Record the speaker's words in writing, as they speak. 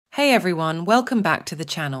Hey everyone, welcome back to the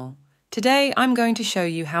channel. Today I'm going to show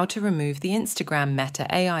you how to remove the Instagram Meta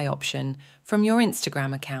AI option from your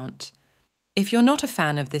Instagram account. If you're not a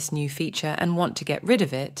fan of this new feature and want to get rid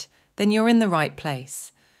of it, then you're in the right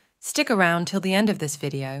place. Stick around till the end of this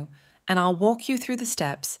video and I'll walk you through the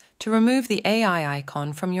steps to remove the AI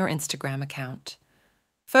icon from your Instagram account.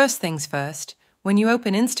 First things first, when you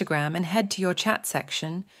open Instagram and head to your chat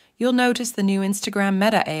section, you'll notice the new Instagram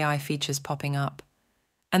Meta AI features popping up.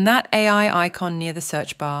 And that AI icon near the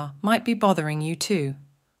search bar might be bothering you too.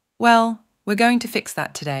 Well, we're going to fix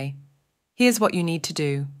that today. Here's what you need to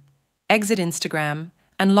do. Exit Instagram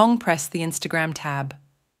and long press the Instagram tab.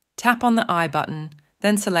 Tap on the I button,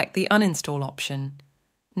 then select the uninstall option.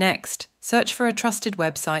 Next, search for a trusted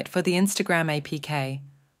website for the Instagram APK.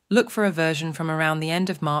 Look for a version from around the end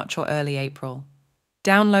of March or early April.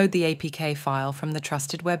 Download the APK file from the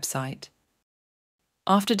trusted website.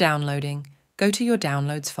 After downloading, go to your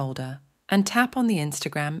Downloads folder and tap on the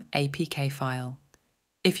Instagram APK file.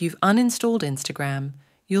 If you've uninstalled Instagram,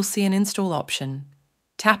 you'll see an install option.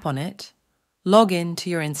 Tap on it. Log in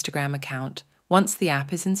to your Instagram account once the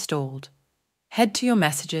app is installed. Head to your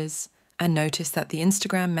messages and notice that the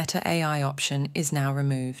Instagram Meta AI option is now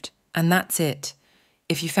removed. And that's it.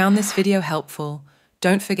 If you found this video helpful,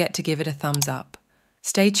 don't forget to give it a thumbs up.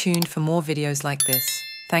 Stay tuned for more videos like this.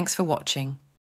 Thanks for watching.